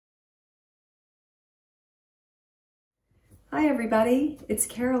Hi everybody, it's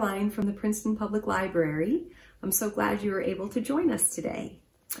Caroline from the Princeton Public Library. I'm so glad you were able to join us today.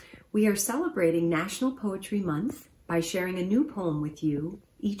 We are celebrating National Poetry Month by sharing a new poem with you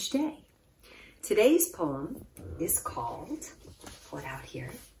each day. Today's poem is called, pull it out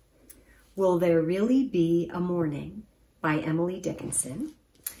here, Will There Really Be a Morning by Emily Dickinson.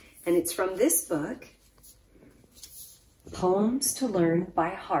 And it's from this book, Poems to Learn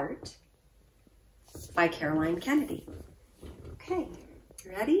by Heart by Caroline Kennedy. Okay,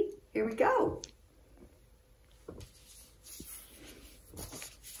 you ready? Here we go.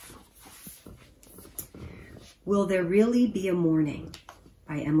 Will There Really Be a Morning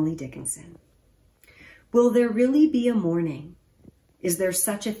by Emily Dickinson. Will there really be a morning? Is there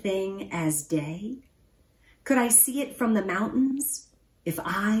such a thing as day? Could I see it from the mountains if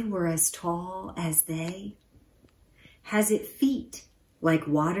I were as tall as they? Has it feet like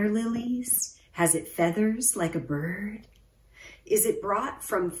water lilies? Has it feathers like a bird? Is it brought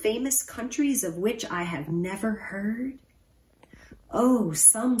from famous countries of which I have never heard? Oh,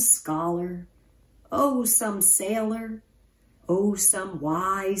 some scholar, oh, some sailor, oh, some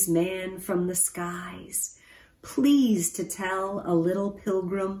wise man from the skies, please to tell a little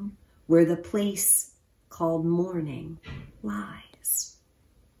pilgrim where the place called morning lies.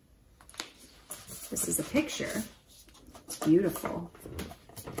 This is a picture. It's beautiful.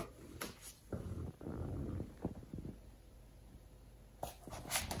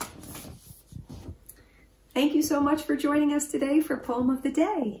 Thank you so much for joining us today for Poem of the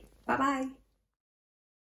Day. Bye-bye.